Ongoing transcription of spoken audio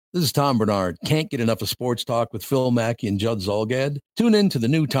This is Tom Bernard. Can't get enough of sports talk with Phil Mackey and Judd Zolgad? Tune in to the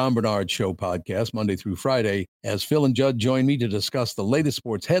new Tom Bernard Show podcast Monday through Friday as Phil and Judd join me to discuss the latest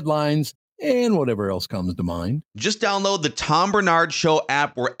sports headlines and whatever else comes to mind. Just download the Tom Bernard Show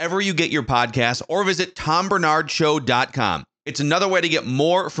app wherever you get your podcasts or visit tombernardshow.com. It's another way to get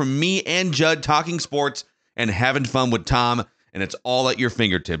more from me and Judd talking sports and having fun with Tom, and it's all at your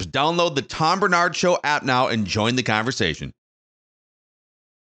fingertips. Download the Tom Bernard Show app now and join the conversation.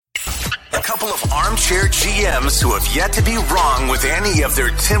 A couple of armchair GMs who have yet to be wrong with any of their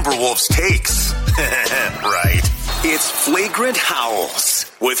Timberwolves takes. Right. It's Flagrant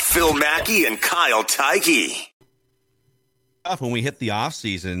Howls with Phil Mackey and Kyle Teige. When we hit the off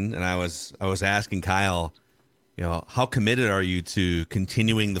season, and I was asking Kyle, how committed are you to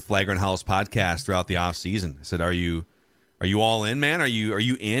continuing the Flagrant Howls podcast throughout the off season? I said, are you all in, man? Are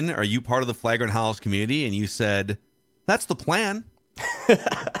you in? Are you part of the Flagrant Howls community? And you said, that's the plan.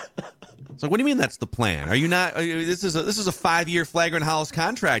 It's like, what do you mean that's the plan? Are you not? This is a 5-year Flagrant Howls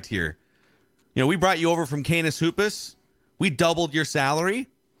contract here. We brought you over from Canis Hoopus. We doubled your salary.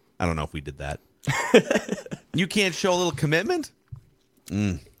 I don't know if we did that. You can't show a little commitment?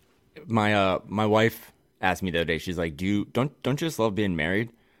 My wife asked me the other day. She's like, don't you just love being married?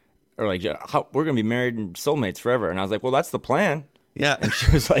 Or like, we're gonna be married and soulmates forever. And I was like, well, that's the plan. Yeah. And she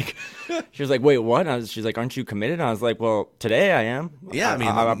was like, wait, what? She's like, aren't you committed? And I was like, well, today I am. Yeah,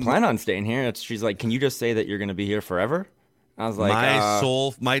 I plan on staying here. She's like, can you just say that you're going to be here forever? I was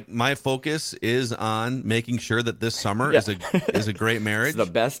like, my focus is on making sure that this summer is a great marriage. It's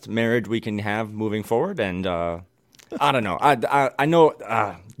the best marriage we can have moving forward. And I don't know. I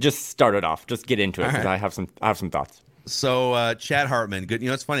know. Just start it off. Just get into it because right. I have some thoughts. So Chad Hartman, good.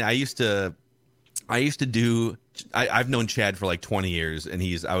 It's funny. I've known Chad for like 20 years, and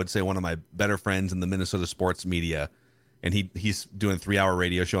he's, I would say, one of my better friends in the Minnesota sports media. And he's doing a 3-hour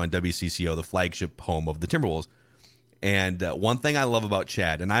radio show on WCCO, the flagship home of the Timberwolves. And one thing I love about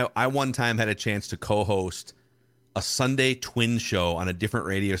Chad, and I one time had a chance to co-host a Sunday twin show on a different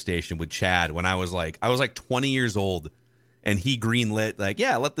radio station with Chad when I was like 20 years old, and he greenlit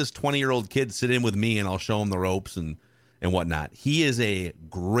let this 20-year-old kid sit in with me and I'll show him the ropes and whatnot. He is a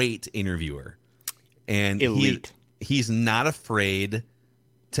great interviewer. And elite. He's not afraid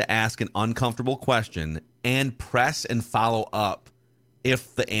to ask an uncomfortable question and press and follow up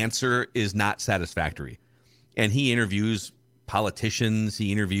if the answer is not satisfactory. And he interviews politicians,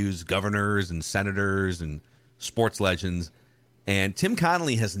 he interviews governors and senators and sports legends. And Tim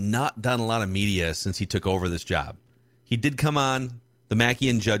Connelly has not done a lot of media since he took over this job. He did come on the Mackey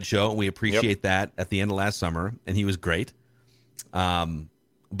and Judd show, and we appreciate that at the end of last summer, and he was great.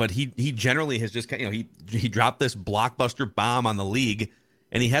 But he generally has just, he dropped this blockbuster bomb on the league,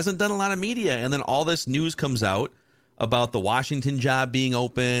 and he hasn't done a lot of media. And then all this news comes out about the Washington job being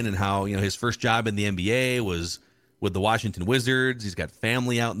open and how, his first job in the NBA was with the Washington Wizards. He's got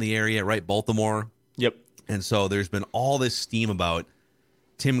family out in the area, right? Baltimore. Yep. And so there's been all this steam about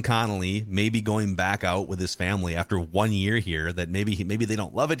Tim Connelly maybe going back out with his family after 1 year here, that maybe they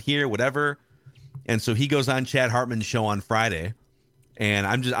don't love it here, whatever. And so he goes on Chad Hartman's show on Friday. And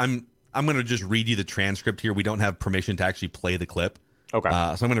I'm going to just read you the transcript here. We don't have permission to actually play the clip. Okay. So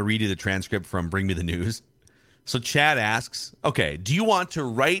I'm going to read you the transcript from Bring Me the News. So Chad asks, okay, do you want to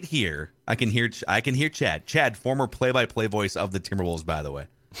right here? I can hear Chad. Chad, former play-by-play voice of the Timberwolves, by the way.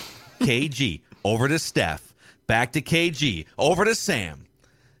 KG, over to Steph. Back to KG, over to Sam.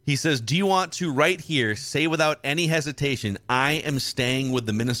 He says, do you want to right here say without any hesitation, I am staying with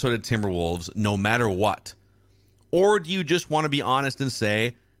the Minnesota Timberwolves no matter what? Or do you just want to be honest and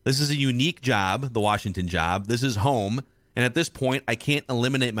say, this is a unique job, the Washington job, this is home, and at this point, I can't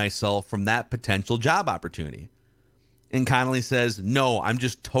eliminate myself from that potential job opportunity? And Connelly says, no, I'm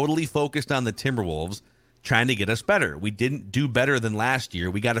just totally focused on the Timberwolves, trying to get us better. We didn't do better than last year.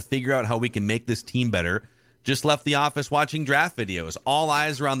 We got to figure out how we can make this team better. Just left the office watching draft videos. All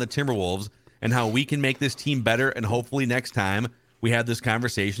eyes are on the Timberwolves and how we can make this team better, and hopefully next time we have this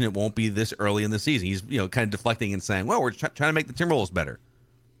conversation, it won't be this early in the season. He's kind of deflecting and saying, well, we're trying to make the Timberwolves better.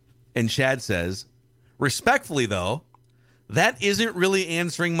 And Chad says, respectfully, though, that isn't really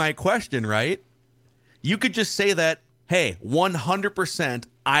answering my question, right? You could just say that, hey, 100%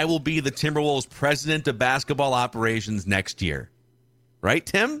 I will be the Timberwolves president of basketball operations next year. Right,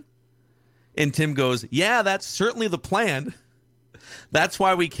 Tim? And Tim goes, yeah, that's certainly the plan. That's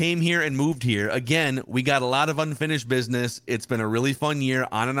why we came here and moved here. Again, we got a lot of unfinished business. It's been a really fun year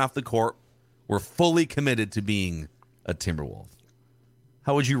on and off the court. We're fully committed to being a Timberwolf.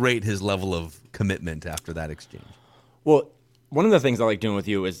 How would you rate his level of commitment after that exchange? Well, one of the things I like doing with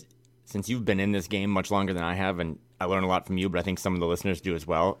you is since you've been in this game much longer than I have, and I learn a lot from you, but I think some of the listeners do as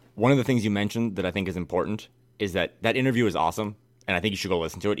well. One of the things you mentioned that I think is important is that interview is awesome, and I think you should go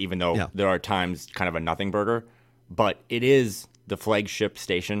listen to it, even though there are times kind of a nothing burger. But it is the flagship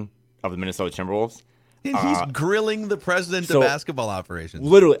station of the Minnesota Timberwolves. And he's grilling the president of basketball operations.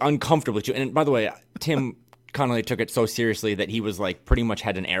 Literally uncomfortably too. And by the way, Tim Connelly took it so seriously that he was like pretty much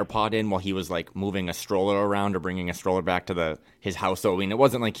had an AirPod in while he was like moving a stroller around or bringing a stroller back to his house. So I mean, it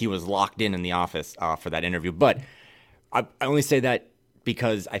wasn't like he was locked in the office for that interview. But I only say that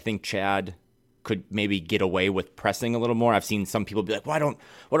because I think Chad could maybe get away with pressing a little more. I've seen some people be like, why don't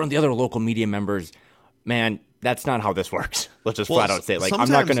the other local media members? Man, that's not how this works. Let's just flat out say it. Like, I'm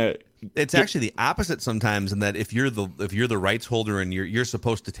not gonna. It's actually the opposite sometimes, in that if you're the rights holder and you're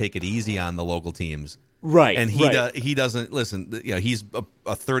supposed to take it easy on the local teams, right? And he doesn't listen. You know, he's a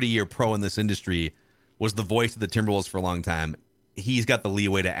 30-year pro in this industry, was the voice of the Timberwolves for a long time. He's got the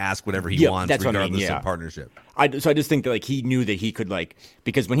leeway to ask whatever he wants, regardless of partnership. So I just think that like he knew that he could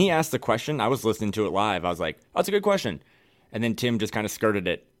because when he asked the question, I was listening to it live. I was like, oh, that's a good question, and then Tim just kind of skirted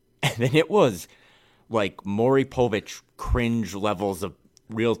it, and then it was like Maury Povich cringe levels of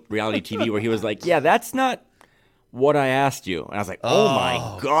real reality TV where he was like, yeah, that's not what I asked you. And I was like, oh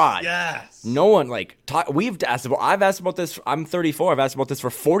my God. Yes. No one I've asked about this. I'm 34. I've asked about this for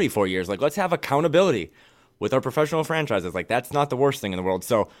 44 years. Like, let's have accountability with our professional franchises. Like, that's not the worst thing in the world.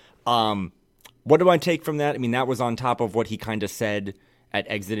 So what do I take from that? I mean, that was on top of what he kind of said at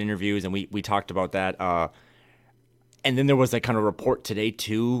exit interviews. And we talked about that. And then there was that kind of report today,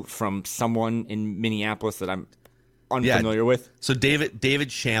 too, from someone in Minneapolis that I'm unfamiliar with. So David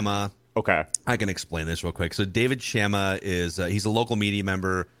Shamma. Okay. I can explain this real quick. So David Shamma is he's a local media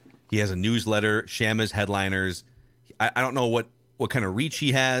member. He has a newsletter, Shamma's Headliners. I don't know what kind of reach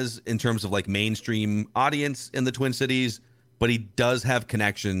he has in terms of like mainstream audience in the Twin Cities, but he does have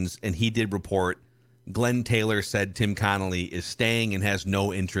connections, and he did report Glenn Taylor said Tim Connelly is staying and has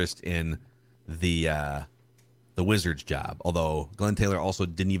no interest in the Wizards job, although Glenn Taylor also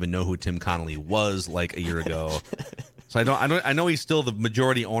didn't even know who Tim Connelly was like a year ago. So I know he's still the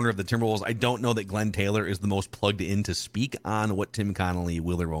majority owner of the Timberwolves. I don't know that Glenn Taylor is the most plugged in to speak on what Tim Connelly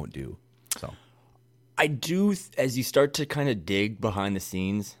will or won't do. So I do, as you start to kind of dig behind the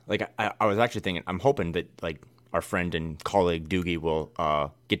scenes, like I was actually thinking, I'm hoping that like our friend and colleague Doogie will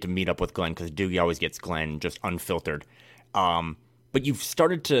get to meet up with Glenn, because Doogie always gets Glenn just unfiltered. But you've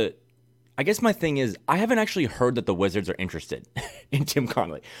started to, I guess my thing is, I haven't actually heard that the Wizards are interested in Tim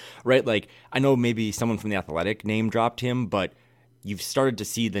Connelly, right? Like, I know maybe someone from The Athletic name dropped him, but you've started to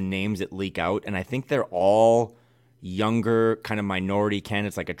see the names that leak out, and I think they're all younger, kind of minority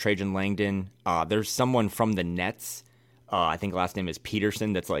candidates, like a Trajan Langdon. There's someone from the Nets, I think last name is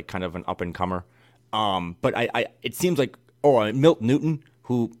Peterson, that's like kind of an up-and-comer. But it seems like, Milt Newton,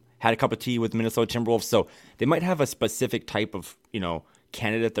 who had a cup of tea with Minnesota Timberwolves, so they might have a specific type of,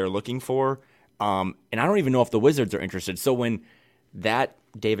 candidate they're looking for. And I don't even know if the Wizards are interested. So when that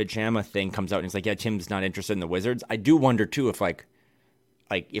David Shamma thing comes out and it's like, yeah, Tim's not interested in the Wizards, I do wonder too if like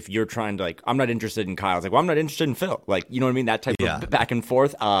if you're trying to I'm not interested in Kyle. It's like, well, I'm not interested in Phil. Like, you know what I mean? That type of back and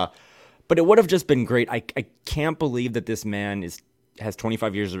forth. But it would have just been great. I can't believe that this man has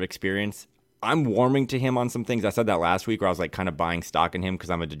 25 years of experience. I'm warming to him on some things. I said that last week where I was like kind of buying stock in him because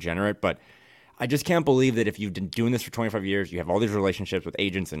I'm a degenerate, but I just can't believe that if you've been doing this for 25 years, you have all these relationships with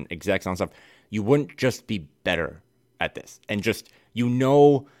agents and execs and stuff, you wouldn't just be better at this. And just,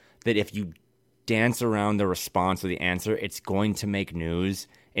 that if you dance around the response or the answer, it's going to make news.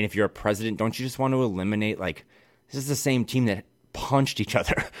 And if you're a president, don't you just want to eliminate, like, this is the same team that punched each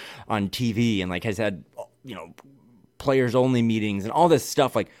other on TV and, like, has had, players only meetings and all this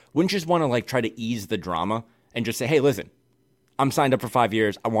stuff. Like, wouldn't you just want to, like, try to ease the drama and just say, hey, listen, I'm signed up for 5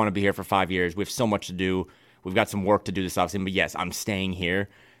 years. I want to be here for 5 years. We have so much to do. We've got some work to do this offseason, but yes, I'm staying here.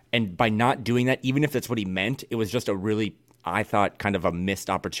 And by not doing that, even if that's what he meant, it was just a really, I thought, kind of a missed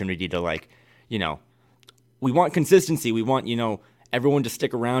opportunity to, like, we want consistency. We want, everyone to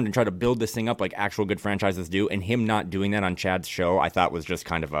stick around and try to build this thing up like actual good franchises do. And him not doing that on Chad's show, I thought was just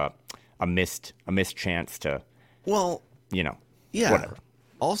kind of a missed chance to, whatever.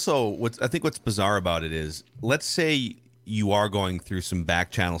 Also, I think what's bizarre about it is, let's say you are going through some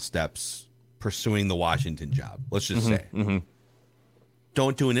back channel steps pursuing the Washington job. Let's just say,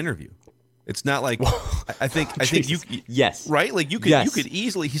 don't do an interview. It's not like I think you yes, right, like you could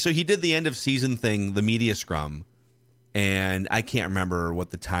easily. So he did the end of season thing, the media scrum, and I can't remember what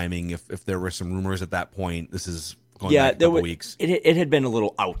the timing, if there were some rumors at that point. This is going back a couple weeks. It had been a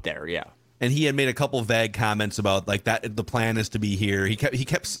little out there, yeah. And he had made a couple vague comments about like that the plan is to be here. He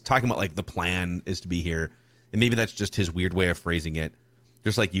kept talking about like the plan is to be here. And maybe that's just his weird way of phrasing it.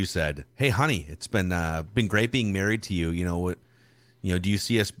 just like you said, hey, honey, it's been great being married to you. Do you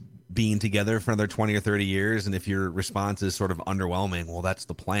see us being together for another 20 or 30 years? And if your response is sort of underwhelming, well, that's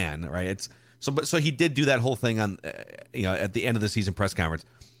the plan, right? So he did do that whole thing on, at the end of the season press conference.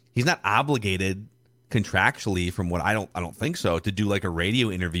 He's not obligated contractually, from what I don't think so, to do like a radio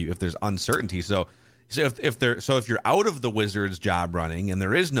interview if there's uncertainty. So if you're out of the Wizards job running and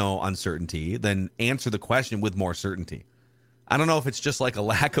there is no uncertainty, then answer the question with more certainty. I don't know if it's just like a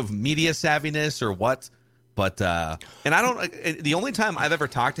lack of media savviness or what, but and I don't. The only time I've ever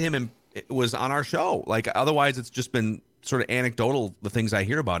talked to him it was on our show. Like otherwise, it's just been sort of anecdotal. The things I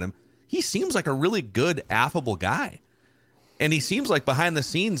hear about him, he seems like a really good, affable guy. And he seems like behind the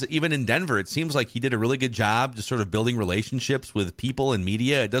scenes, even in Denver, it seems like he did a really good job just sort of building relationships with people and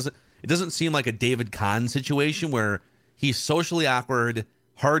media. It doesn't seem like a David Kahn situation where he's socially awkward,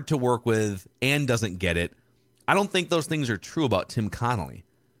 hard to work with, and doesn't get it. I don't think those things are true about Tim Connelly.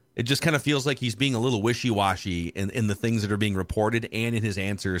 It just kind of feels like he's being a little wishy-washy in the things that are being reported and in his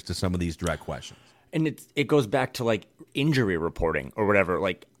answers to some of these direct questions. And it goes back to like injury reporting or whatever.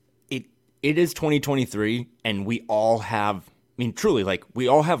 Like it is 2023 and we all have, truly, like we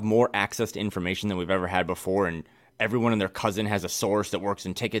all have more access to information than we've ever had before. And everyone and their cousin has a source that works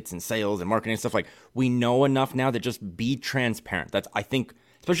in tickets and sales and marketing and stuff. Like we know enough now that just be transparent. That's, I think,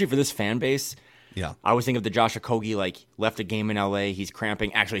 especially for this fan base. Yeah. I always think of the Josh Okogie, like left a game in LA. He's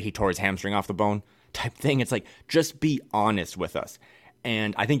cramping. Actually, he tore his hamstring off the bone type thing. It's like, just be honest with us.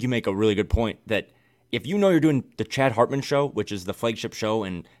 And I think you make a really good point that if you know you're doing the Chad Hartman show, which is the flagship show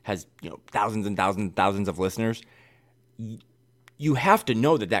and has thousands and thousands and thousands of listeners, you have to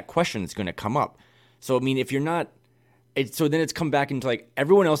know that question is going to come up. So, if you're not, so then it's come back into like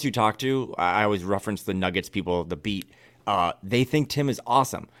everyone else you talk to. I always reference the Nuggets people, the beat. They think Tim is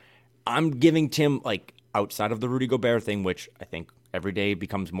awesome. I'm giving Tim, like, outside of the Rudy Gobert thing, which I think every day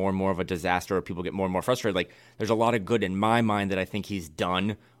becomes more and more of a disaster or people get more and more frustrated. Like, there's a lot of good in my mind that I think he's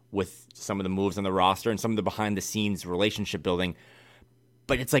done with some of the moves on the roster and some of the behind-the-scenes relationship building.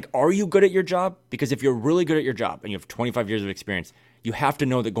 But it's like, are you good at your job? Because if you're really good at your job and you have 25 years of experience, you have to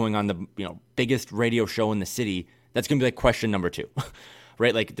know that going on the biggest radio show in the city, that's going to be like question number 2.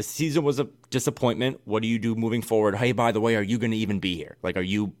 Right? Like, the season was a disappointment. What do you do moving forward? Hey, by the way, are you going to even be here? Like,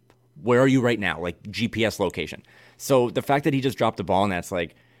 where are you right now? Like, GPS location. So the fact that he just dropped the ball and that's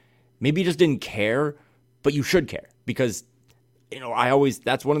like, maybe he just didn't care, but you should care because,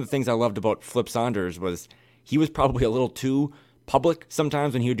 that's one of the things I loved about Flip Saunders was he was probably a little too public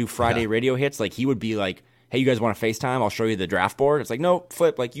sometimes when he would do Friday radio hits. Like, he would be like, hey, you guys want to FaceTime? I'll show you the draft board. It's like, no,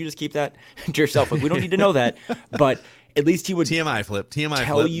 Flip, like, you just keep that to yourself. Like, we don't need to know that. But at least he would TMI Flip.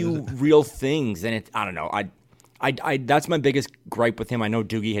 tell you real things. And I don't know. I that's my biggest gripe with him. I know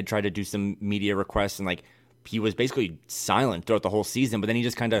Doogie had tried to do some media requests and like he was basically silent throughout the whole season, but then he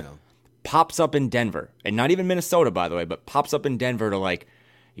just kind of pops up in Denver and not even Minnesota, by the way, but pops up in Denver to like,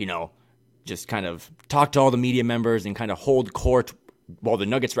 just kind of talk to all the media members and kind of hold court while the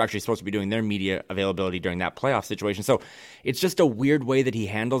Nuggets were actually supposed to be doing their media availability during that playoff situation. So it's just a weird way that he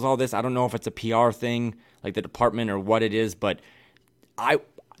handles all this. I don't know if it's a PR thing, like the department or what it is, but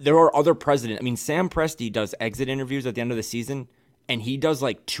there are other presidents. Sam Presti does exit interviews at the end of the season, and he does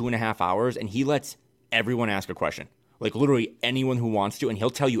like 2.5 hours, and he lets everyone ask a question. Like literally anyone who wants to, and he'll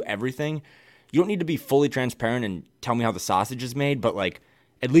tell you everything. You don't need to be fully transparent and tell me how the sausage is made, but like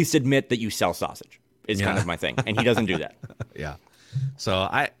at least admit that you sell sausage is kind of my thing, and he doesn't do that. Yeah. So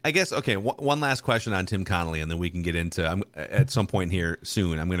I guess, okay, one last question on Tim Connelly, and then we can get into, at some point here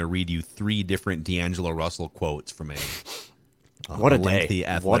soon, I'm going to read you 3 different D'Angelo Russell quotes from what a lengthy day.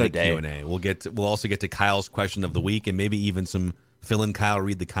 Athletic What a day. Q&A. We'll also get to Kyle's question of the week and maybe even some Phil and Kyle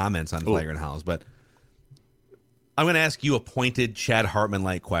read the comments on Flagrant Howls. But I'm going to ask you a pointed Chad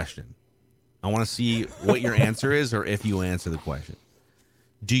Hartman-like question. I want to see what your answer is or if you answer the question.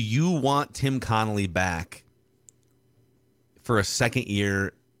 Do you want Tim Connelly back for a second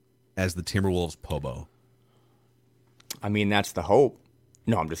year as the Timberwolves Pobo? That's the hope.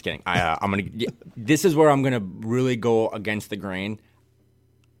 No, I'm just kidding. This is where I'm going to really go against the grain.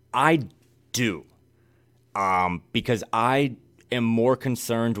 I do. Because I am more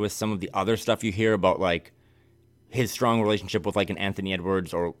concerned with some of the other stuff you hear about, like, his strong relationship with, like, an Anthony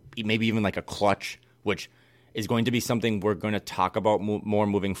Edwards or maybe even, like, a Clutch, which is going to be something we're going to talk about more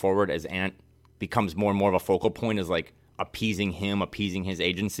moving forward as Ant becomes more and more of a focal point, is, like, appeasing him, appeasing his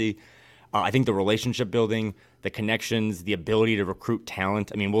agency. I think the relationship building, the connections, the ability to recruit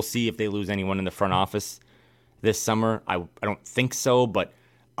talent. We'll see if they lose anyone in the front office this summer. I don't think so, but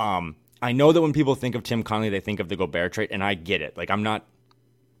I know that when people think of Tim Connelly, they think of the Gobert trade, and I get it. Like, I'm not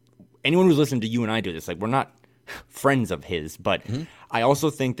 – anyone who's listened to you and I do this, like, we're not friends of his. But I also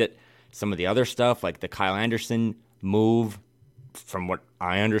think that some of the other stuff, like the Kyle Anderson move, from what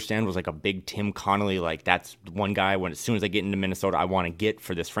I understand, was like a big Tim Connelly. Like, that's one guy, when as soon as I get into Minnesota, I want to get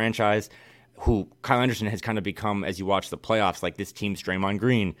for this franchise. Who Kyle Anderson has kind of become, as you watch the playoffs, like this team's Draymond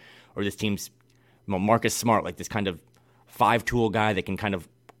Green, or this team's Marcus Smart, like this kind of 5-tool guy that can kind of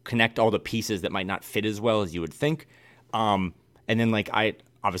connect all the pieces that might not fit as well as you would think. And then, like, I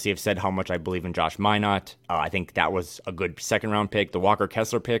obviously have said how much I believe in Josh Minot. I think that was a good second-round pick. The Walker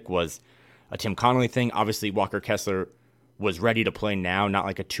Kessler pick was a Tim Connelly thing. Obviously, Walker Kessler was ready to play now, not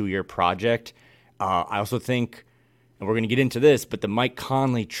like a 2-year project. I also think, and we're going to get into this, but the Mike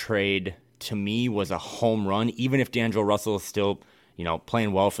Conley trade, to me, was a home run. Even if D'Angelo Russell is still,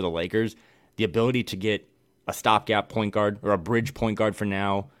 playing well for the Lakers, the ability to get a stopgap point guard or a bridge point guard for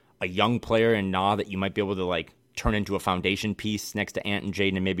now, a young player in Na that you might be able to like turn into a foundation piece next to Ant and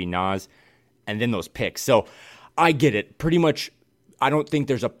Jaden and maybe Nas, and then those picks. So I get it. Pretty much, I don't think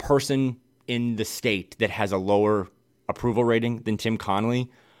there's a person in the state that has a lower approval rating than Tim Connelly.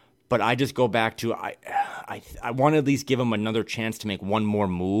 But I just go back to I want to at least give him another chance to make one more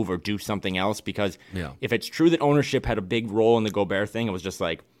move or do something else, because if it's true that ownership had a big role in the Gobert thing, it was just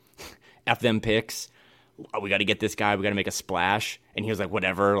like, F them picks. We got to get this guy. We got to make a splash. And he was like,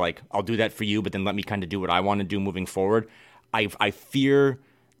 whatever, like, I'll do that for you, but then let me kind of do what I want to do moving forward. I fear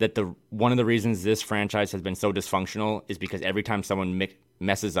that one of the reasons this franchise has been so dysfunctional is because every time someone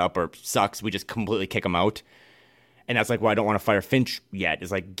messes up or sucks, we just completely kick them out. And that's like why I don't want to fire Finch yet.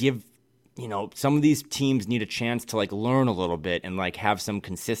 Is like, give, some of these teams need a chance to like learn a little bit and like have some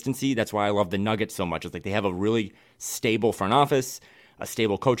consistency. That's why I love the Nuggets so much. It's like they have a really stable front office, a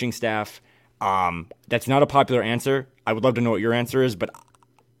stable coaching staff. That's not a popular answer. I would love to know what your answer is, but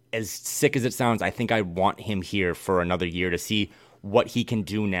as sick as it sounds, I think I want him here for another year to see what he can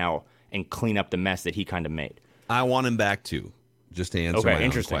do now and clean up the mess that he kind of made. I want him back too, just to answer my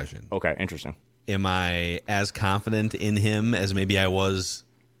own question. Okay, interesting. Am I as confident in him as maybe I was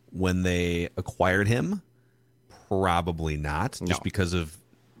when they acquired him? Probably not, just because of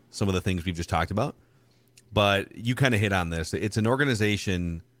some of the things we've just talked about. But you kind of hit on this. It's an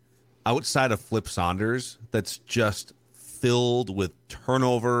organization outside of Flip Saunders that's just filled with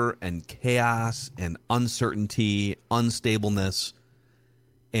turnover and chaos and uncertainty, unstableness.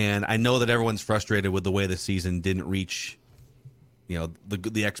 And I know that everyone's frustrated with the way the season didn't reach,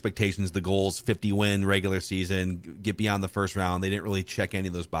 the expectations, the goals, 50-win regular season, get beyond the first round. They didn't really check any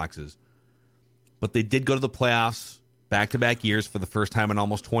of those boxes. But they did go to the playoffs back-to-back years for the first time in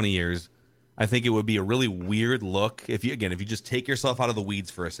almost 20 years. I think it would be a really weird look if you just take yourself out of the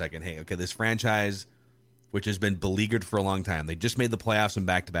weeds for a second. Hey, okay, this franchise, which has been beleaguered for a long time, they just made the playoffs in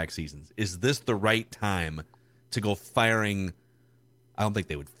back-to-back seasons. Is this the right time to go firing? I don't think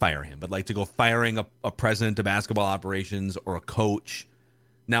they would fire him, but like to go firing a president of basketball operations or a coach.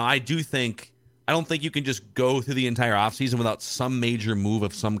 Now, I don't think you can just go through the entire offseason without some major move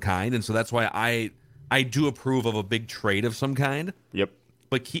of some kind. And so that's why I do approve of a big trade of some kind. Yep.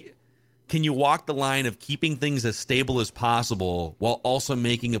 But can you walk the line of keeping things as stable as possible while also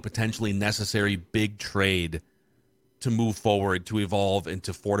making a potentially necessary big trade to move forward, to evolve, and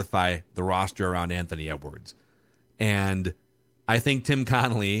to fortify the roster around Anthony Edwards? And I think Tim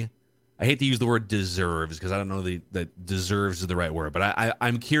Connelly, I hate to use the word deserves because I don't know that deserves is the right word, but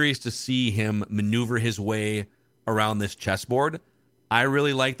I'm curious to see him maneuver his way around this chessboard. I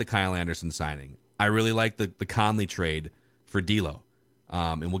really like the Kyle Anderson signing. I really like the Conley trade for D'Lo.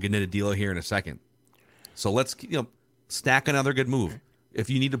 And we'll get into D'Lo here in a second. So let's stack another good move. If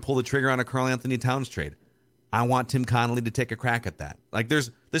you need to pull the trigger on a Karl Anthony Towns trade, I want Tim Connelly to take a crack at that. Like, this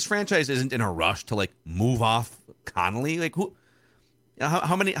franchise isn't in a rush to like move off Connelly. Like,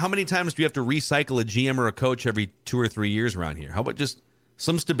 how many times do you have to recycle a GM or a coach every 2 or 3 years around here? How about just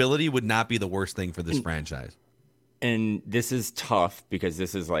some stability would not be the worst thing for this franchise? And this is tough because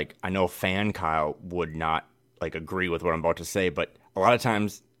this is like, I know fan Kyle would not like agree with what I'm about to say, but a lot of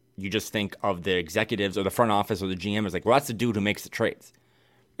times you just think of the executives or the front office or the GM as like, well, that's the dude who makes the trades.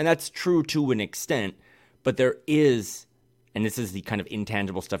 And that's true to an extent, but there is, and this is the kind of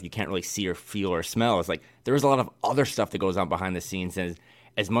intangible stuff you can't really see or feel or smell, is like there is a lot of other stuff that goes on behind the scenes. And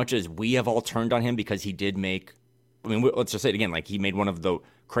as much as we have all turned on him because he did make, let's just say it again, like he made one of the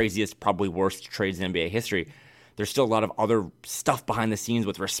craziest, probably worst trades in NBA history. There's still a lot of other stuff behind the scenes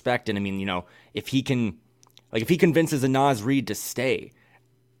with respect. And if he convinces a Naz Reid to stay,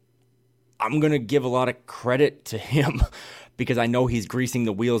 I'm going to give a lot of credit to him because I know he's greasing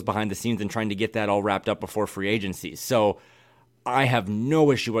the wheels behind the scenes and trying to get that all wrapped up before free agency. So I have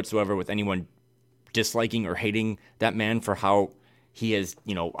no issue whatsoever with anyone disliking or hating that man for how he has,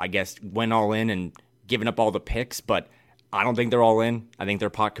 I guess, went all in and giving up all the picks, but I don't think they're all in. I think they're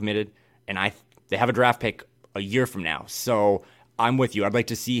pot committed, and they have a draft pick a year from now. So I'm with you. I'd like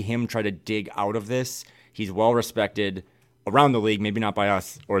to see him try to dig out of this. He's well respected around the league, maybe not by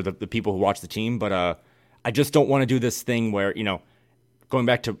us or the people who watch the team, but I just don't want to do this thing where, going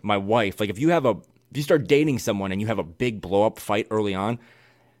back to my wife, like if you start dating someone and you have a big blow up fight early on,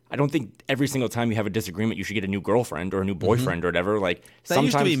 I don't think every single time you have a disagreement you should get a new girlfriend or a new boyfriend or whatever. Like that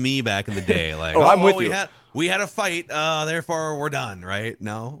sometimes, used to be me back in the day. Like, I'm with you. We had a fight, therefore we're done, right?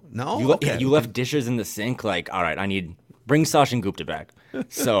 No. You left dishes in the sink. Like, all right, bring Sachin Gupta back.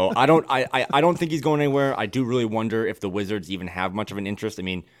 So I don't think he's going anywhere. I do really wonder if the Wizards even have much of an interest. I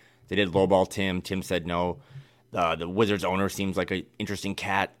mean, they did lowball Tim. Tim said no. The Wizards owner seems like an interesting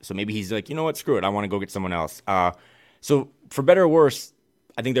cat. So maybe he's like, you know what, screw it. I want to go get someone else. So for better or worse,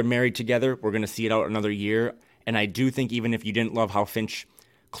 I think they're married together. We're going to see it out another year. And I do think even if you didn't love how Finch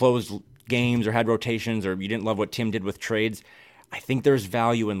closed games or had rotations, or you didn't love what Tim did with trades, I think there's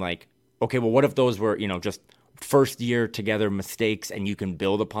value in like, okay, well, what if those were, just first year together mistakes and you can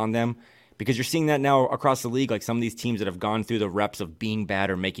build upon them? Because you're seeing that now across the league, like some of these teams that have gone through the reps of being bad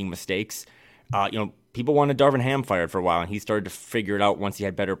or making mistakes. People wanted Darvin Ham fired for a while, and he started to figure it out once he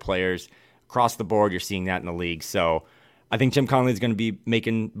had better players. Across the board, you're seeing that in the league. So I think Tim Connelly is going to be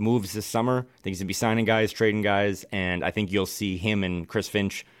making moves this summer. I think he's going to be signing guys, trading guys, and I think you'll see him and Chris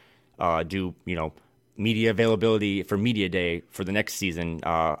Finch do, media availability for media day for the next season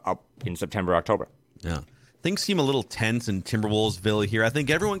up in September, October. Yeah. Things seem a little tense in Timberwolvesville here. I think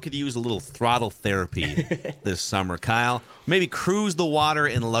everyone could use a little throttle therapy this summer. Kyle, maybe cruise the water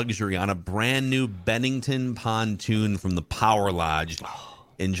in luxury on a brand new Bennington pontoon from the Power Lodge.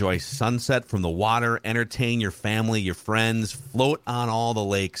 Enjoy sunset from the water, entertain your family, your friends, float on all the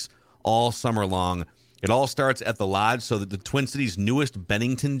lakes all summer long. It all starts at the Lodge, so that the Twin Cities' newest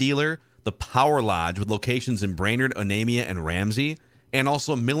Bennington dealer, the Power Lodge, with locations in Brainerd, Onamia, and Ramsey, and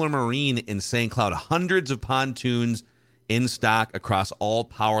also Miller Marine in St. Cloud. Hundreds of pontoons in stock across all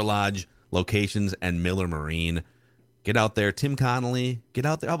Power Lodge locations and Miller Marine. Get out there. Tim Connelly, get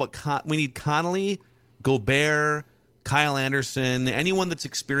out there. How about we need Connelly, Gobert, Kyle Anderson, anyone that's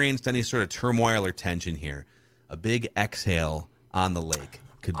experienced any sort of turmoil or tension here. A big exhale on the lake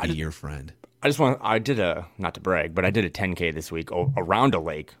could be your friend. I did not to brag, but I did a 10K this week around a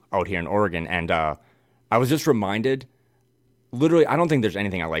lake out here in Oregon, and I was just reminded, literally, I don't think there's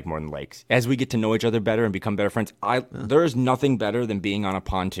anything I like more than lakes. As we get to know each other better and become better friends, there is nothing better than being on a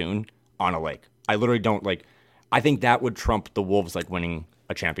pontoon on a lake. I literally don't I think that would trump the Wolves winning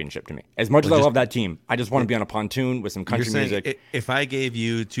a championship to me. As much as I love that team, I just want to be on a pontoon with some country music. If I gave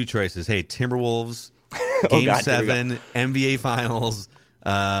you two choices, hey, Timberwolves, Game 7, NBA Finals,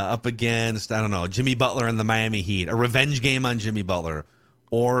 up against, I don't know, Jimmy Butler and the Miami Heat, a revenge game on Jimmy Butler,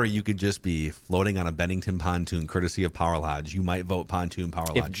 or you could just be floating on a Bennington pontoon courtesy of Power Lodge. You might vote pontoon Power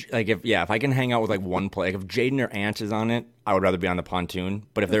Lodge. If I can hang out with one play, if Jaden or Ant is on it, I would rather be on the pontoon.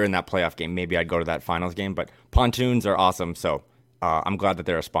 But if they're in that playoff game, maybe I'd go to that finals game. But pontoons are awesome, so I'm glad that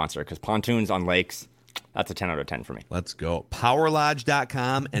they're a sponsor, because pontoons on lakes, that's a 10 out of 10 for me. Let's go.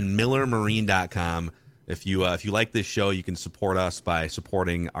 PowerLodge.com and MillerMarine.com. If you like this show, you can support us by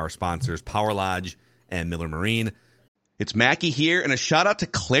supporting our sponsors, Power Lodge and Miller Marine. It's Mackie here, and a shout out to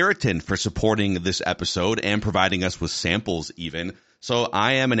Claritin for supporting this episode and providing us with samples even. So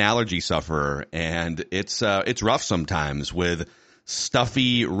I am an allergy sufferer, and it's rough sometimes with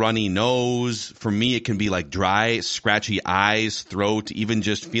stuffy, runny nose. For me, it can be like dry, scratchy eyes, throat, even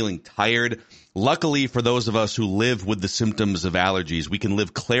just feeling tired. Luckily, for those of us who live with the symptoms of allergies, we can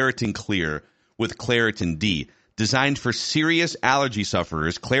live Claritin Clear with Claritin D. Designed for serious allergy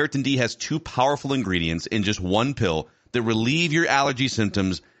sufferers, Claritin D has 2 powerful ingredients in just one pill that relieve your allergy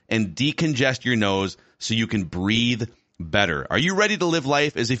symptoms and decongest your nose so you can breathe better. Are you ready to live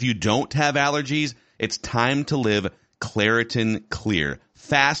life as if you don't have allergies? It's time to live Claritin Clear.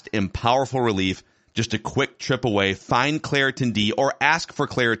 Fast and powerful relief, just a quick trip away. Find Claritin D or ask for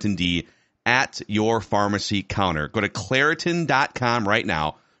Claritin D at your pharmacy counter. Go to Claritin.com right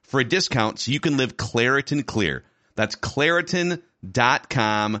now for a discount so you can live Claritin Clear. That's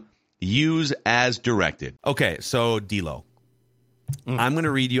Claritin.com. Use as directed. Okay, so D'Lo. I'm going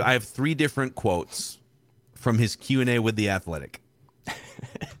to read you. I have 3 different quotes from his Q&A with The Athletic.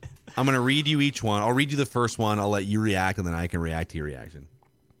 I'm going to read you each one. I'll read you the first one. I'll let you react, and then I can react to your reaction.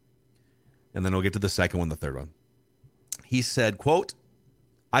 And then we'll get to the second one, the third one. He said, quote,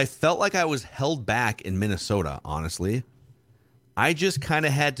 I felt like I was held back in Minnesota, honestly. I just kind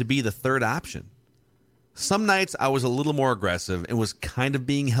of had to be the third option. Some nights I was a little more aggressive and was kind of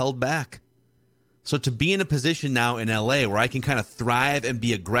being held back. So to be in a position now in LA where I can kind of thrive and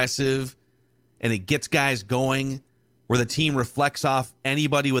be aggressive and it gets guys going, where the team reflects off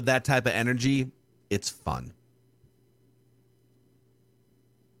anybody with that type of energy, it's fun.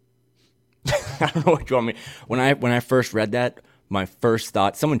 I don't know what you want me. When I first read that, my first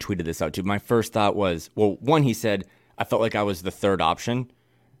thought, someone tweeted this out too. My first thought was, well, one, he said, I felt like I was the third option.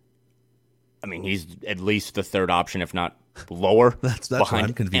 I mean, he's at least the third option, if not lower, that's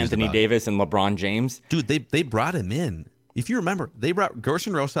behind Anthony Davis and LeBron James. Dude, they brought him in. If you remember,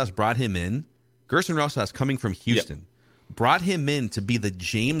 Gerson Rosas brought him in. Gerson Rosas, coming from Houston, brought him in to be the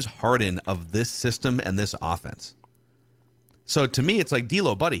James Harden of this system and this offense. So to me, it's like,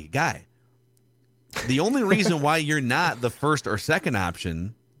 D'Lo, buddy, guy. The only reason why you're not the first or second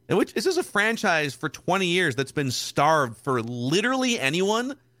option, and which this is a franchise for 20 years that's been starved for literally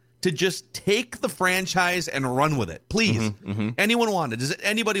anyone to just take the franchise and run with it. Please. Anyone want it? Does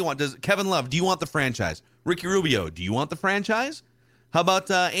anybody want? Does Kevin Love, do you want the franchise? Ricky Rubio, do you want the franchise? How about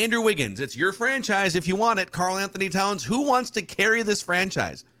Andrew Wiggins? It's your franchise if you want it. Karl Anthony Towns, who wants to carry this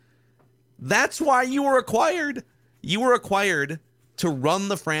franchise? That's why you were acquired. You were acquired to run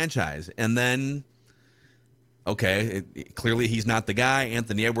the franchise. And then, okay, clearly he's not the guy.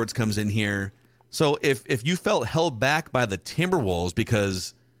 Anthony Edwards comes in here. So if you felt held back by the Timberwolves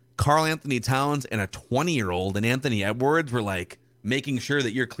because Karl Anthony Towns and a 20-year-old and Anthony Edwards were like making sure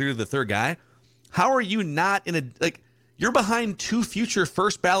that you're clearly the third guy, how are you not in a, like, you're behind two future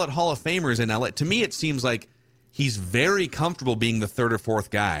first ballot Hall of Famers in LA. To me, it seems like he's very comfortable being the third or fourth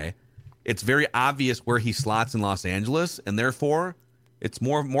guy. It's very obvious where he slots in Los Angeles, and therefore it's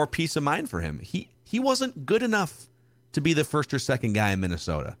more peace of mind for him. He wasn't good enough to be the first or second guy in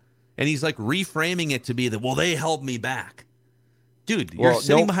Minnesota. And he's like reframing it to be that, well, they held me back. Dude, you're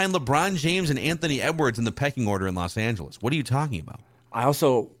sitting behind LeBron James and Anthony Edwards in the pecking order in Los Angeles. What are you talking about? I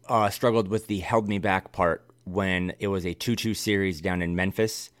also struggled with the held me back part when it was a 2-2 series down in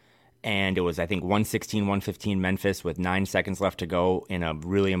Memphis. And it was, I think, 116-115 Memphis with 9 seconds left to go in a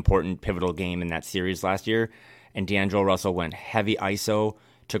really important pivotal game in that series last year. And D'Angelo Russell went heavy ISO,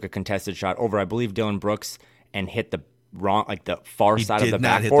 took a contested shot over, I believe, Dylan Brooks, and hit the wrong, like the far side of the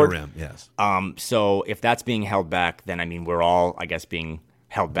backboard. He did not hit the rim, yes. So if that's being held back, then, I mean, we're all, I guess, being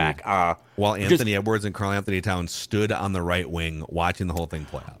held back. While Anthony Edwards and Karl Anthony Towns stood on the right wing watching the whole thing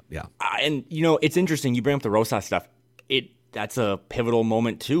play out. Yeah. And, you know, it's interesting. You bring up the Rosas stuff. That's a pivotal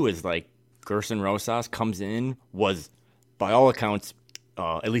moment, too, is like Gerson Rosas comes in, was, by all accounts,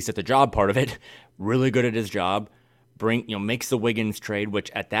 at least at the job part of it, really good at his job, makes the Wiggins trade,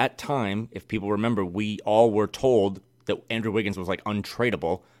 which at that time, if people remember, we all were told that Andrew Wiggins was like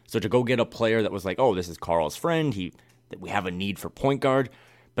untradeable. So to go get a player that was like, oh, this is Karl's friend, that we have a need for point guard.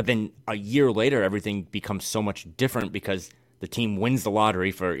 But then a year later, everything becomes so much different because the team wins the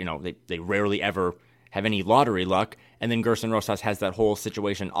lottery for, they rarely ever have any lottery luck. And then Gerson Rosas has that whole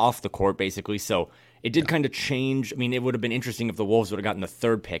situation off the court, basically. So it did kind of change. I mean, it would have been interesting if the Wolves would have gotten the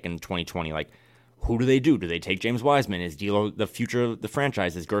third pick in 2020. Like, who do they do? Do they take James Wiseman? Is D'Lo the future of the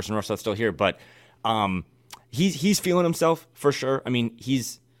franchise? Is Gerson Rosas still here? But he's feeling himself for sure. I mean,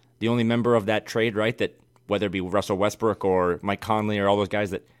 he's the only member of that trade, right? That whether it be Russell Westbrook or Mike Conley or all those guys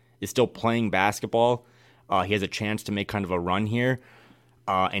that is still playing basketball. He has a chance to make kind of a run here.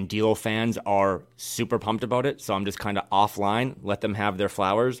 And D'Lo fans are super pumped about it. So I'm just kind of offline, let them have their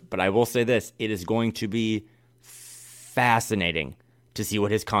flowers. But I will say this, it is going to be fascinating to see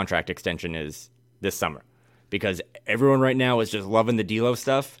what his contract extension is this summer. Because everyone right now is just loving the D'Lo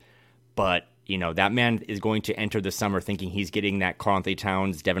stuff. But, that man is going to enter the summer thinking he's getting that Karl Anthony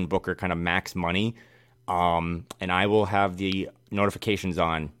Towns, Devin Booker kind of max money. And I will have the notifications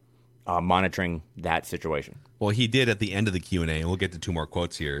on monitoring that situation. Well, he did at the end of the Q&A, and we'll get to two more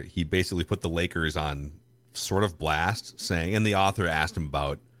quotes here. He basically put the Lakers on sort of blast, saying, and the author asked him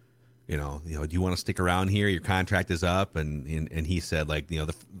about, do you want to stick around here? Your contract is up. And he said, like,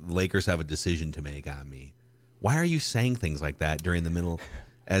 the Lakers have a decision to make on me. Why are you saying things like that during the middle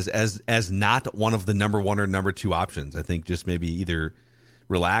as not one of the number one or number two options? I think just maybe either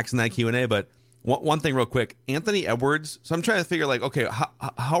relax in that Q&A. But one thing real quick, Anthony Edwards. So I'm trying to figure, like, okay,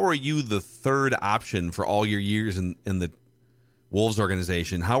 how are you the third option for all your years in the Wolves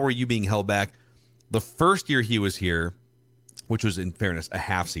organization? How are you being held back? The first year he was here, which was, in fairness, a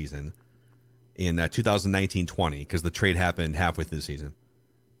half season in 2019-20, because the trade happened halfway through the season.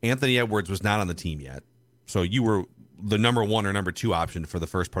 Anthony Edwards was not on the team yet. So you were the number one or number two option for the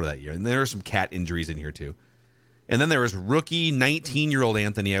first part of that year. And there are some cat injuries in here, too. And then there was rookie 19-year-old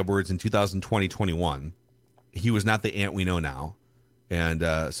Anthony Edwards in 2020-21. He was not the Ant we know now. And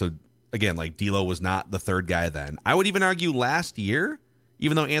so, again, like, D'Lo was not the third guy then. I would even argue last year,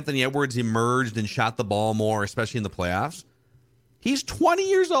 even though Anthony Edwards emerged and shot the ball more, especially in the playoffs, He's 20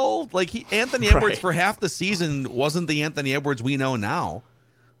 years old. Like Anthony Edwards for half the season wasn't the Anthony Edwards we know now.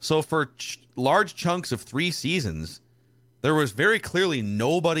 So for large chunks of 3 seasons, there was very clearly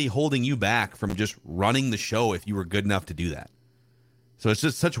nobody holding you back from just running the show if you were good enough to do that. So it's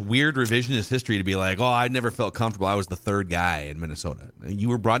just such weird revisionist history to be like, oh, I never felt comfortable. I was the 3rd guy in Minnesota. You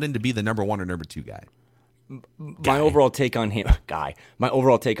were brought in to be the number 1 or number 2 guy. My overall take on him, My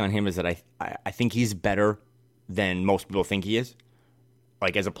overall take on him is that I think he's better than most people think he is,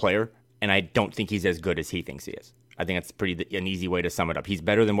 like as a player, and I don't think he's as good as he thinks he is. I think that's an easy way to sum it up. He's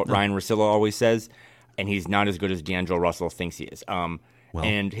better than what Ryan Russillo always says, and he's not as good as D'Angelo Russell thinks he is.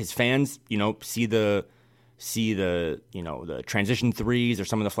 And his fans, see the transition threes or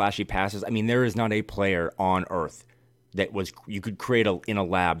some of the flashy passes. I mean, there is not a player on earth that you could create in a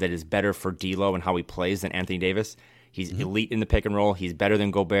lab that is better for D'Lo and how he plays than Anthony Davis. He's elite in the pick and roll. He's better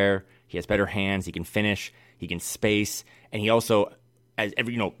than Gobert. He has better hands. He can finish. He can space, and he also,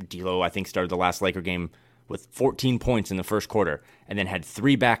 D'Lo I think started the last Laker game with 14 points in the first quarter, and then had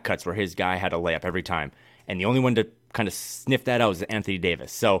 3 back cuts where his guy had a layup every time. And the only one to kind of sniff that out was Anthony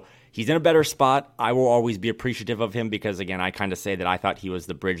Davis. So he's in a better spot. I will always be appreciative of him because, again, I kind of say that I thought he was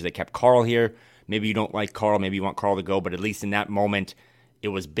the bridge that kept Karl here. Maybe you don't like Karl. Maybe you want Karl to go. But at least in that moment, it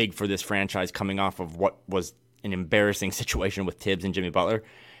was big for this franchise coming off of what was an embarrassing situation with Tibbs and Jimmy Butler.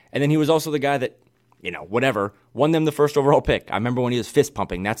 And then he was also the guy that, won them the first overall pick. I remember when he was fist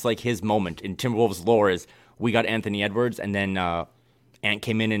pumping. That's like his moment in Timberwolves lore is we got Anthony Edwards, and then Ant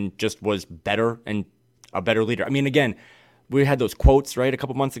came in and just was better and a better leader. I mean, again, we had those quotes, right, a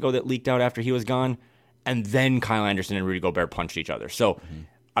couple months ago that leaked out after he was gone, and then Kyle Anderson and Rudy Gobert punched each other. So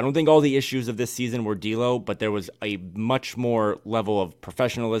I don't think all the issues of this season were D'Lo, but there was a much more level of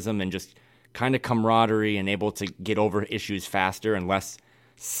professionalism and just kind of camaraderie and able to get over issues faster and less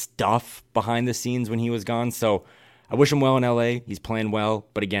stuff behind the scenes when he was gone. So I wish him well in LA. He's playing well,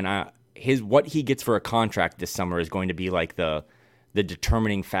 but again, what he gets for a contract this summer is going to be like the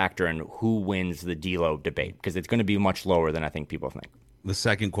determining factor in who wins the D'Lo debate, because it's going to be much lower than I think people think. The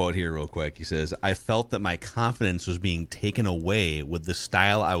second quote here real quick, he says, I felt that my confidence was being taken away with the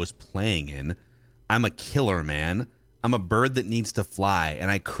style I was playing in. I'm a killer, man. I'm a bird that needs to fly, and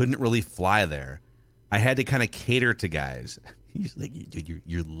I couldn't really fly there. I had to kind of cater to guys. He's like, dude,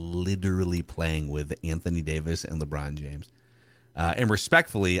 you're literally playing with Anthony Davis and LeBron James. And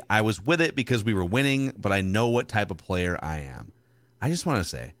respectfully, I was with it because we were winning, but I know what type of player I am. I just want to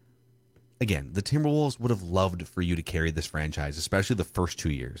say, again, the Timberwolves would have loved for you to carry this franchise, especially the first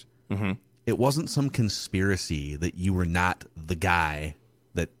 2 years. Mm-hmm. It wasn't some conspiracy that you were not the guy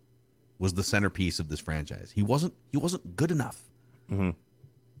that was the centerpiece of this franchise. He wasn't good enough. Mm-hmm.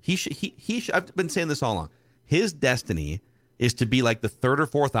 I've been saying this all along. His destiny is to be like the 3rd or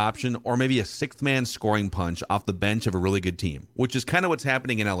 4th option, or maybe a 6th man scoring punch off the bench of a really good team, which is kind of what's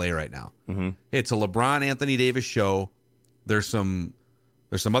happening in LA right now. Mm-hmm. It's a LeBron Anthony Davis show. There's some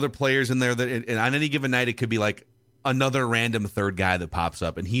other players in there that, and on any given night, it could be like another random 3rd guy that pops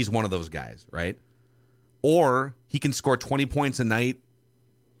up, and he's one of those guys, right? Or he can score 20 points a night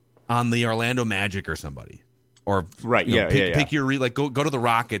on the Orlando Magic or somebody, or pick your go to the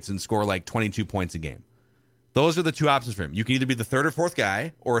Rockets and score like 22 points a game. Those are the 2 options for him. You can either be the 3rd or 4th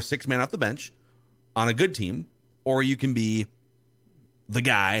guy, or a 6th man off the bench on a good team, or you can be the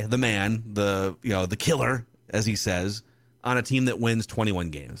guy, the man, the killer, as he says, on a team that wins 21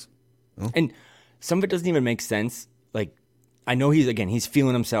 games. Well, and some of it doesn't even make sense. Like, I know he's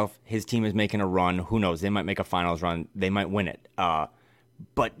feeling himself. His team is making a run. Who knows? They might make a finals run. They might win it.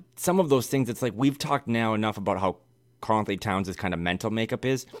 But some of those things, it's like we've talked now enough about how Karl-Anthony Towns' kind of mental makeup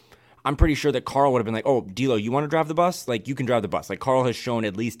is. I'm pretty sure that Karl would have been like, oh, D'Lo, you want to drive the bus? Like, you can drive the bus. Like, Karl has shown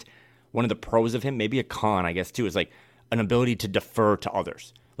at least one of the pros of him, maybe a con, I guess, too, is like an ability to defer to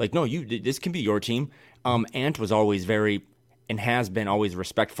others. Like, no, this can be your team. Ant was always very, and has been always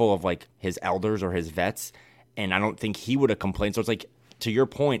respectful of like his elders or his vets, and I don't think he would have complained. So it's like, to your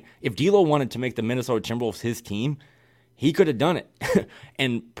point, if D'Lo wanted to make the Minnesota Timberwolves his team, he could have done it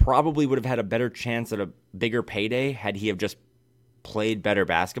and probably would have had a better chance at a bigger payday had he have just played better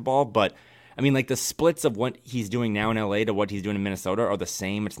basketball. But I mean, like, the splits of what he's doing now in LA to what he's doing in Minnesota are the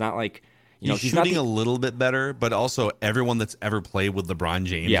same. It's not like, he's shooting a little bit better, but also everyone that's ever played with LeBron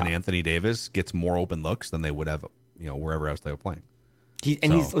James and Anthony Davis gets more open looks than they would have, wherever else they were playing.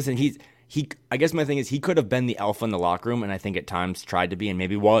 I guess my thing is he could have been the alpha in the locker room, and I think at times tried to be and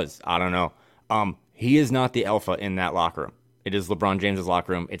maybe was. I don't know. He is not the alpha in that locker room. It is LeBron James's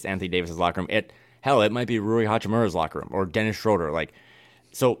locker room. It's Anthony Davis's locker room. It might be Rui Hachimura's locker room or Dennis Schroeder.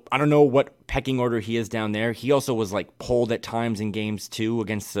 So I don't know what pecking order he is down there. He also was like pulled at times in games too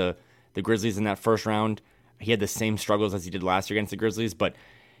against the Grizzlies in that first round. he had the same struggles as he did last year against the Grizzlies, but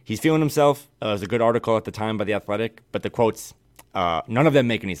he's feeling himself. It was a good article at the time by The Athletic, but the quotes, none of them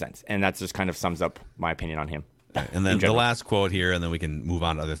make any sense, and that just kind of sums up my opinion on him. And then the last quote here, and then we can move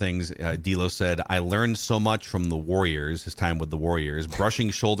on to other things. D'Lo said, "I learned so much from the Warriors, his time with the Warriors, brushing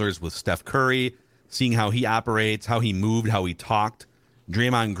shoulders with Steph Curry, seeing how he operates, how he moved, how he talked.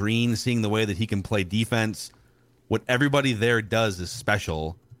 Draymond Green, seeing the way that he can play defense. What everybody there does is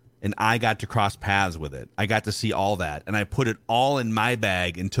special, and I got to cross paths with it. I got to see all that, and I put it all in my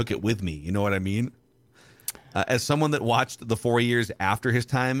bag and took it with me." You know what I mean? As someone that watched the 4 years after his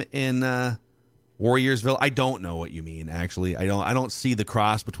time in Warriorsville, I don't know what you mean. Actually, I don't see the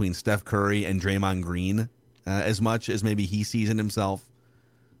cross between Steph Curry and Draymond Green as much as maybe he sees in himself.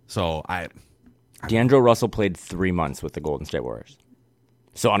 So D'Angelo Russell played 3 months with the Golden State Warriors.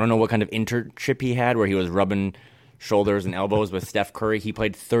 So I don't know what kind of internship he had where he was rubbing shoulders and elbows with Steph Curry. He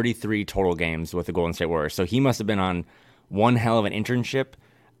played 33 total games with the Golden State Warriors. So he must have been on one hell of an internship.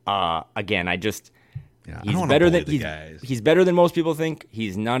 Again, he's better than he's better than most people think.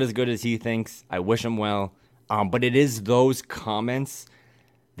 He's not as good as he thinks. I wish him well. But it is those comments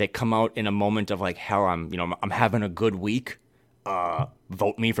that come out in a moment of like, hell, I'm having a good week.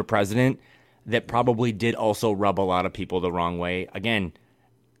 Vote me for president. That probably did also rub a lot of people the wrong way. Again,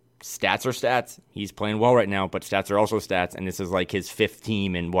 stats are stats. He's playing well right now, but stats are also stats. And this is like his fifth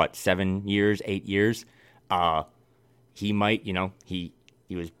team in 8 years. He might, he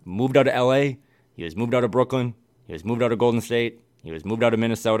was moved out of LA. He was moved out of Brooklyn. He was moved out of Golden State. He was moved out of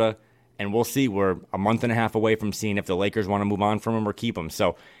Minnesota. And we'll see. We're a month and a half away from seeing if the Lakers want to move on from him or keep him.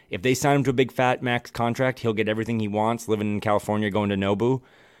 So if they sign him to a big fat max contract, he'll get everything he wants living in California, going to Nobu.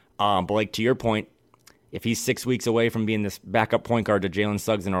 But like to your point, if he's 6 weeks away from being this backup point guard to Jalen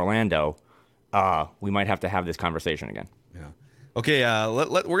Suggs in Orlando, we might have to have this conversation again. Yeah. Okay,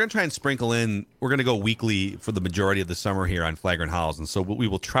 we're going to try and sprinkle in. We're going to go weekly for the majority of the summer here on Flagrant Howls. And so what we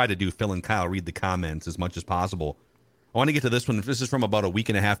will try to do, Phil and Kyle, read the comments as much as possible. I want to get to this one. This is from about a week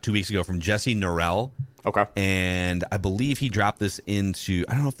and a half, 2 weeks ago, from Jesse Norrell. Okay. And I believe he dropped this into,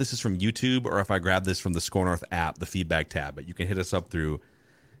 I don't know if this is from YouTube or if I grabbed this from the Score North app, the feedback tab, but you can hit us up through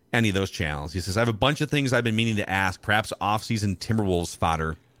any of those channels. He says, "I have a bunch of things I've been meaning to ask, perhaps off-season Timberwolves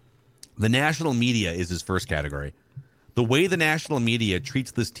fodder. The national media is his first category. The way the national media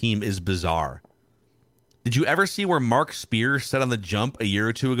treats this team is bizarre. Did you ever see where Mark Spears said on The Jump a year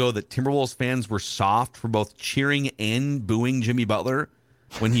or two ago that Timberwolves fans were soft for both cheering and booing Jimmy Butler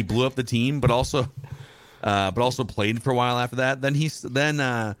when he blew up the team, but also played for a while after that? Then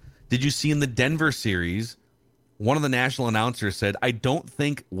did you see in the Denver series, one of the national announcers said, 'I don't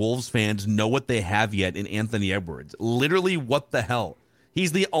think Wolves fans know what they have yet in Anthony Edwards.' Literally, what the hell?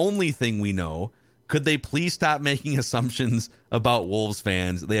 He's the only thing we know. Could they please stop making assumptions about Wolves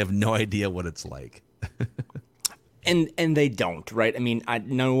fans? They have no idea what it's like." And they don't, right? I mean,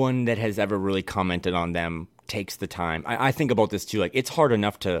 no one that has ever really commented on them takes the time. I think about this too. Like, it's hard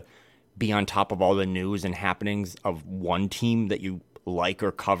enough to be on top of all the news and happenings of one team that you like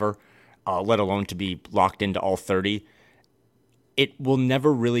or cover, let alone to be locked into all 30. It will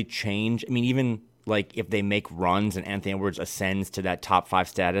never really change. I mean, even like if they make runs and Anthony Edwards ascends to that top 5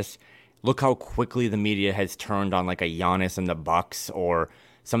 status, look how quickly the media has turned on like a Giannis and the Bucks or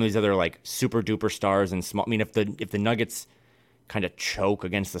some of these other like super duper stars and small. I mean, if the Nuggets kind of choke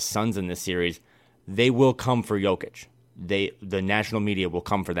against the Suns in this series, they will come for Jokic. The national media will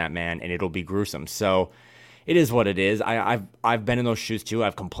come for that man, and it'll be gruesome. So it is what it is. I've been in those shoes too.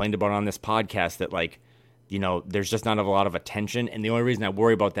 I've complained about it on this podcast that there's just not a lot of attention, and the only reason I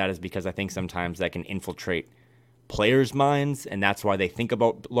worry about that is because I think sometimes that can infiltrate players' minds, and that's why they think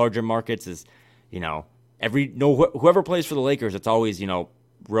about larger markets. Is whoever plays for the Lakers, it's always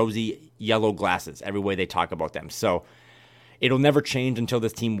rosy yellow glasses every way they talk about them. So it'll never change until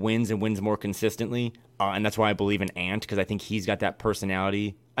this team wins and wins more consistently. And that's why I believe in Ant, because I think he's got that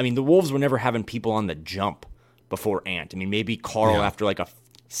personality. I mean, the Wolves were never having people on the jump before Ant. I mean, maybe Carl after like a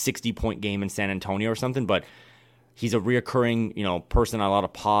 60-point game in San Antonio or something, but he's a reoccurring, person on a lot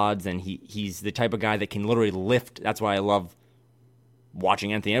of pods, and he's the type of guy that can literally lift. That's why I love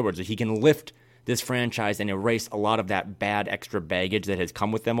watching Anthony Edwards. He can lift this franchise and erase a lot of that bad extra baggage that has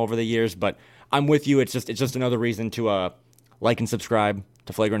come with them over the years. But I'm with you. It's just another reason to like and subscribe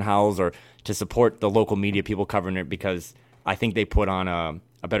to Flagrant Howls or to support the local media people covering it, because I think they put on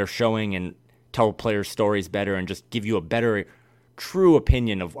a better showing and tell players' stories better and just give you a better, true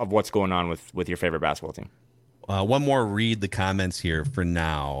opinion of what's going on with your favorite basketball team. One more read the comments here for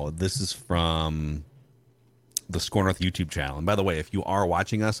now. This is from the Score North YouTube channel. And by the way, if you are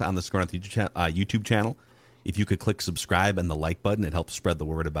watching us on the Score North YouTube channel, if you could click subscribe and the like button, it helps spread the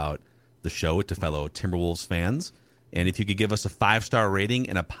word about the show to fellow Timberwolves fans. And if you could give us a 5-star rating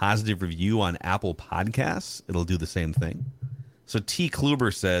and a positive review on Apple Podcasts, it'll do the same thing. So T.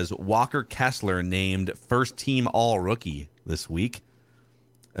 Kluber says, Walker Kessler named first-team All-Rookie this week.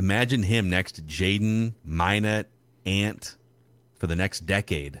 Imagine him next to Jaden, Minot, Ant for the next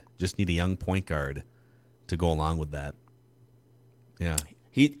decade. Just need a young point guard to go along with that. Yeah.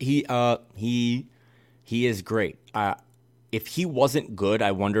 He is great. If he wasn't good,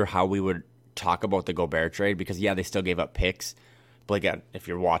 I wonder how we would talk about the Gobert trade, because they still gave up picks. But again, if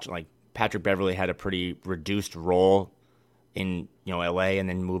you're watching, like, Patrick Beverley had a pretty reduced role in LA and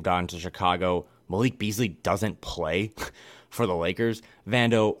then moved on to Chicago. Malik Beasley doesn't play for the Lakers.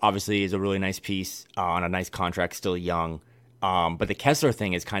 Vando obviously is a really nice piece on a nice contract, still young. But the Kessler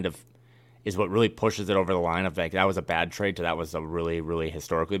thing is what really pushes it over the line of, like, that was a bad trade to that was a really, really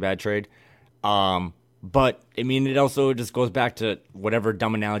historically bad trade. But I mean, it also just goes back to whatever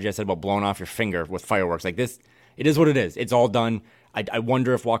dumb analogy I said about blowing off your finger with fireworks. Like this, it is what it is. It's all done. I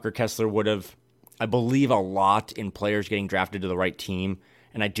wonder if Walker Kessler would have, I believe a lot in players getting drafted to the right team.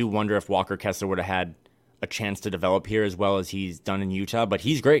 And I do wonder if Walker Kessler would have had a chance to develop here as well as he's done in Utah. But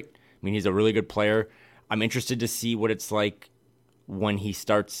he's great. I mean, he's a really good player. I'm interested to see what it's like when they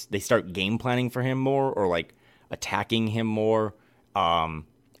start game planning for him more, or like attacking him more. And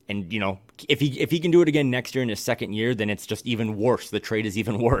if he can do it again next year in his second year, then it's just even worse. The trade is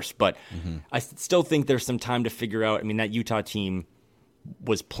even worse. But I still think there's some time to figure out. I mean, that Utah team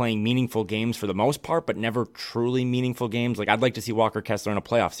was playing meaningful games for the most part, but never truly meaningful games. Like, I'd like to see Walker Kessler in a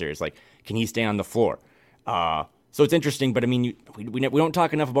playoff series. Like, can he stay on the floor? So it's interesting, but I mean, we don't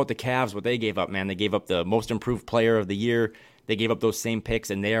talk enough about the Cavs, what they gave up, man. They gave up the most improved player of the year. They gave up those same picks,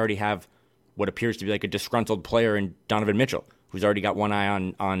 and they already have what appears to be like a disgruntled player in Donovan Mitchell, who's already got one eye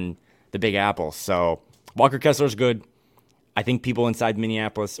on the Big Apple. So Walker Kessler's good. I think people inside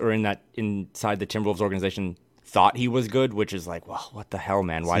Minneapolis or inside the Timberwolves organization thought he was good, which is like, well, what the hell,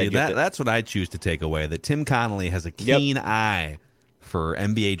 man? Why did that's what I choose to take away, that Tim Connelly has a keen eye for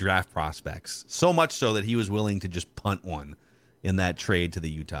NBA draft prospects, so much so that he was willing to just punt one in that trade to the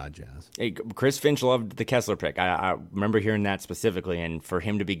Utah Jazz. Hey, Chris Finch loved the Kessler pick. I remember hearing that specifically, and for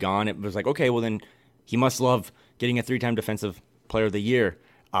him to be gone, it was like, okay, well then he must love getting a 3-time Defensive Player of the Year.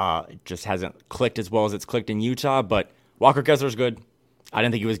 It just hasn't clicked as well as it's clicked in Utah, but Walker Kessler's good. I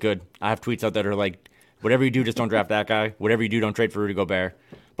didn't think he was good. I have tweets out that are like, whatever you do, just don't draft that guy. Whatever you do, don't trade for Rudy Gobert.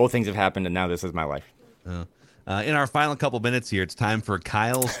 Both things have happened, and now this is my life. In our final couple minutes here, it's time for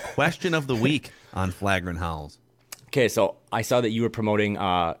Kyle's question of the week on Flagrant Howls. Okay, so I saw that you were promoting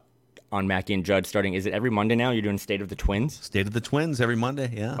on Mackey and Judd starting. Is it every Monday now? You're doing State of the Twins? State of the Twins every Monday,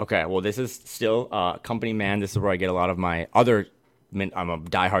 yeah. Okay, well, this is still company man. This is where I get a lot of my other. I'm a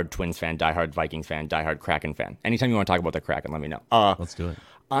diehard Twins fan, diehard Vikings fan, diehard Kraken fan. Anytime you want to talk about the Kraken, let me know. Let's do it.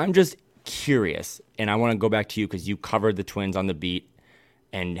 I'm just curious, and I want to go back to you because you covered the Twins on the beat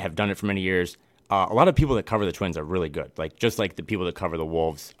and have done it for many years. A lot of people that cover the Twins are really good, like just like the people that cover the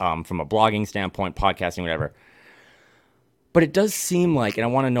Wolves from a blogging standpoint, podcasting, whatever. But it does seem like, and I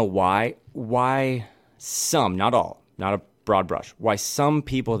want to know why some, not all, not a broad brush, why some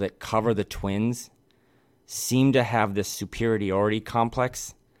people that cover the Twins seem to have this superiority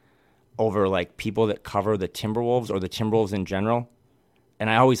complex over like people that cover the Timberwolves or the Timberwolves in general. And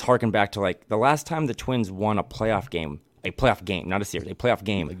I always harken back to like the last time the Twins won a playoff game, not a series, a playoff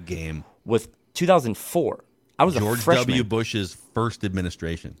game, was 2004. I was George a freshman. W. Bush's first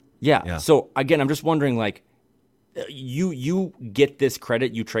administration. Yeah. So again, I'm just wondering, like, you get this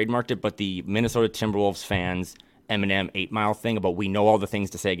credit, you trademarked it, but the Minnesota Timberwolves fans, Eminem 8 Mile thing about we know all the things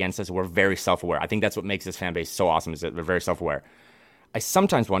to say against us, we're very self-aware. I think that's what makes this fan base so awesome, is that they're very self-aware. I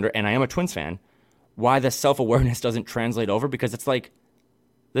sometimes wonder, and I am a Twins fan, why the self-awareness doesn't translate over, because it's like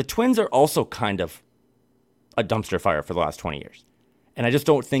the Twins are also kind of a dumpster fire for the last 20 years. And I just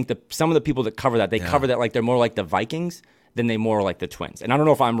don't think that some of the people that cover that, cover that like they're more like the Vikings than they more like the Twins. And I don't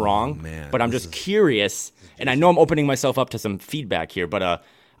know if I'm wrong, but I'm just curious. And I know I'm opening myself up to some feedback here, but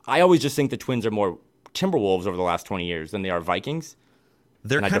I always just think the Twins are more Timberwolves over the last 20 years than they are Vikings.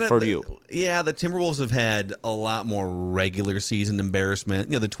 They're and I defer to you. Yeah, the Timberwolves have had a lot more regular season embarrassment.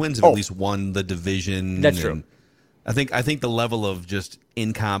 The Twins have at least won the division. That's true. I think the level of just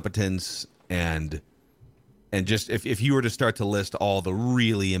incompetence and just if you were to start to list all the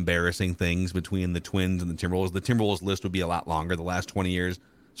really embarrassing things between the Twins and the Timberwolves list would be a lot longer the last 20 years.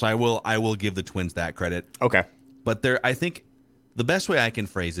 So I will give the Twins that credit. Okay. But I think the best way I can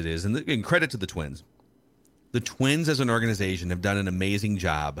phrase it is, and credit to the Twins. The Twins as an organization have done an amazing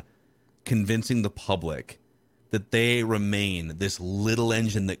job convincing the public that they remain this little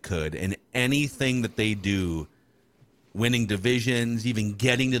engine that could, and anything that they do winning divisions, even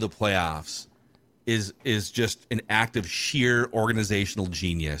getting to the playoffs is just an act of sheer organizational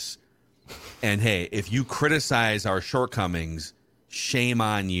genius. And hey, if you criticize our shortcomings, shame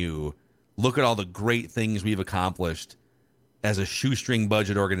on you. Look at all the great things we've accomplished as a shoestring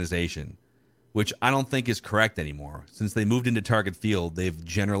budget organization, which I don't think is correct anymore. Since they moved into Target Field, they've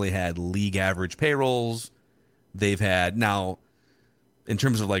generally had league average payrolls. They've had, now, in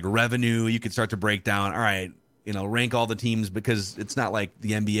terms of like revenue, you could start to break down, all right, rank all the teams, because it's not like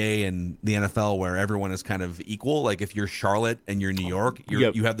the NBA and the NFL where everyone is kind of equal. Like if you're Charlotte and you're New York,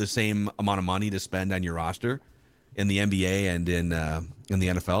 you have the same amount of money to spend on your roster. In the NBA and in the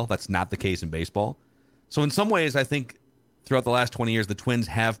NFL, that's not the case in baseball. So in some ways, I think throughout the last 20 years, the Twins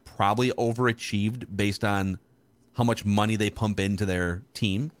have probably overachieved based on how much money they pump into their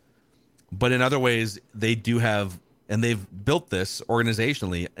team. But in other ways, they do have, and they've built this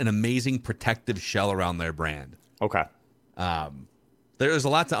organizationally, an amazing protective shell around their brand. Okay. There's a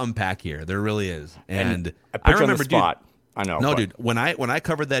lot to unpack here. There really is. And I remember, spot. I know. No, dude. When I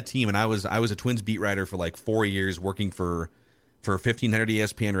covered that team, and I was a Twins beat writer for like 4 years, working for 1500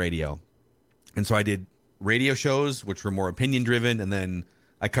 ESPN radio, and so I did radio shows which were more opinion driven, and then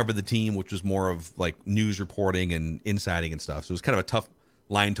I covered the team, which was more of like news reporting and insiding and stuff. So it was kind of a tough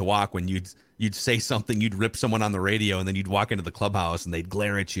line to walk when you'd say something, you'd rip someone on the radio, and then you'd walk into the clubhouse and they'd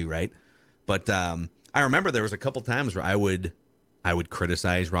glare at you, right? But I remember there was a couple times where I would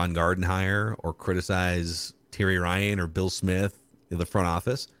criticize Ron Gardenhire or criticize Terry Ryan or Bill Smith in the front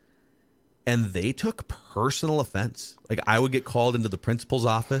office, and they took personal offense. Like I would get called into the principal's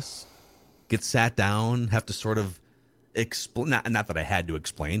office, get sat down, have to sort of explain. Not that I had to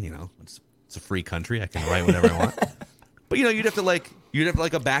explain. It's a free country. I can write whatever I want. But you'd have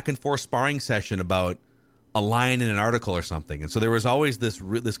like a back and forth sparring session about a line in an article or something. And so there was always this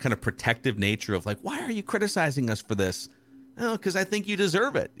kind of protective nature of like, why are you criticizing us for this? Oh, because I think you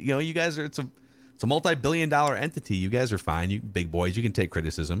deserve it. You guys are. It's a multi-billion-dollar entity. You guys are fine. You big boys. You can take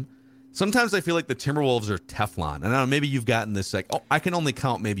criticism. Sometimes I feel like the Timberwolves are Teflon. And I don't know, maybe you've gotten this, like, I can only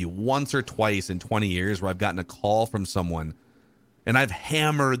count maybe once or twice in 20 years where I've gotten a call from someone, and I've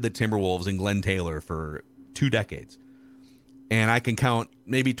hammered the Timberwolves and Glenn Taylor for 2 decades. And I can count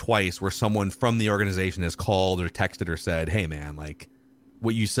maybe twice where someone from the organization has called or texted or said, hey, man, like,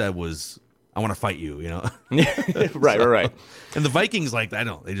 what you said was, I want to fight you, Right. And the Vikings, like,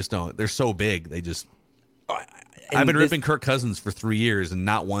 they just don't. They're so big. They just. I've been ripping Kirk Cousins for 3 years, and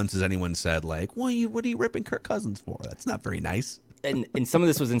not once has anyone said, like, what are you ripping Kirk Cousins for? That's not very nice. And some of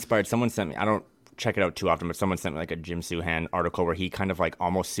this was inspired. Someone sent me, I don't check it out too often, but someone sent me like a Jim Souhan article where he kind of like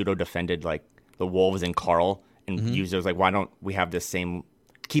almost pseudo-defended like the Wolves and Carl, and used it as like, why don't we have this same,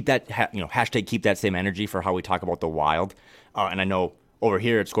 keep that, hashtag keep that same energy for how we talk about the Wild. And I know over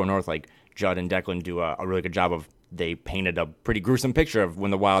here at Score North, like, Judd and Declan do a really good job of, they painted a pretty gruesome picture of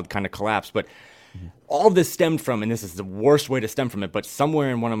when the Wild kind of collapsed. But all of this stemmed from, and this is the worst way to stem from it, but somewhere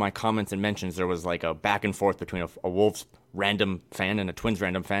in one of my comments and mentions, there was like a back and forth between a Wolves random fan and a Twins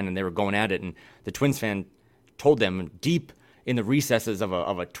random fan, and they were going at it. And the Twins fan told them deep in the recesses of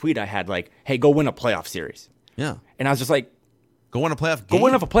a tweet I had, like, hey, go win a playoff series. Yeah. And I was just like, go win a playoff game. Go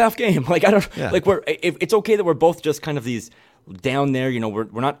win a playoff game. Like, I don't, like, it's okay that we're both just kind of these down there,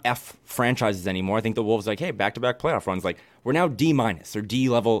 we're not F franchises anymore. I think the Wolves, like, hey, back-to-back playoff runs, like, we're now D- or D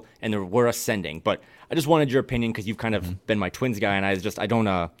level, and we're ascending. But I just wanted your opinion because you've kind of been my Twins guy, and it's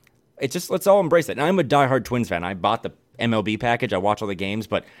just, let's all embrace it. And I'm a diehard Twins fan. I bought the MLB package. I watch all the games,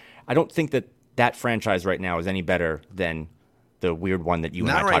 but I don't think that franchise right now is any better than the weird one that you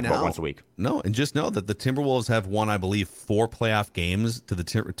and I talk about once a week. No, and just know that the Timberwolves have won, I believe, 4 playoff games to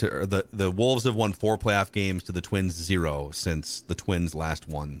the Wolves have won 4 playoff games to the Twins 0 since the Twins last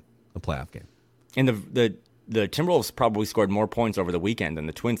won a playoff game. And the Timberwolves probably scored more points over the weekend than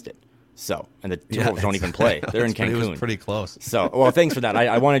the Twins did. So, and the Timberwolves don't even play. They're in Cancun. It was pretty close. So, well, thanks for that.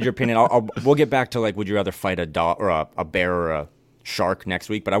 I wanted your opinion. We'll get back to, like, would you rather fight a dog or a bear or a shark next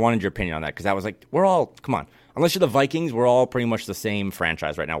week? But I wanted your opinion on that because I was like, come on. Unless you're the Vikings, we're all pretty much the same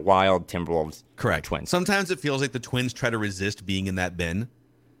franchise right now. Wild, Timberwolves, correct. Twins. Sometimes it feels like the Twins try to resist being in that bin.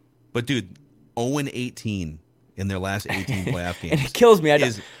 But, dude, 0-18 in their last 18 playoff games. And it kills me.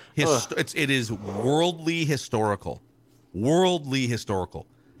 It is worldly historical. Worldly historical.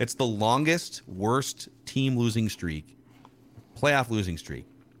 It's the longest, worst team losing streak, playoff losing streak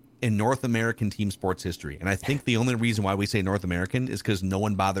in North American team sports history. And I think the only reason why we say North American is because no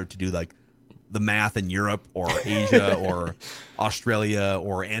one bothered to do, like, the math in Europe or Asia or Australia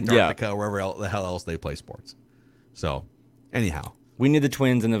or Antarctica or wherever the hell else they play sports. So, anyhow. We need the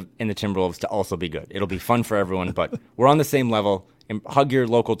Twins and the Timberwolves to also be good. It'll be fun for everyone, but we're on the same level. And hug your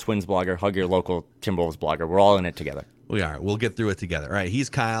local Twins blogger, hug your local Timberwolves blogger. We're all in it together. We are. We'll get through it together. All right. He's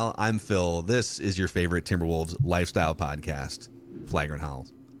Kyle. I'm Phil. This is your favorite Timberwolves lifestyle podcast, Flagrant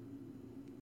Howls.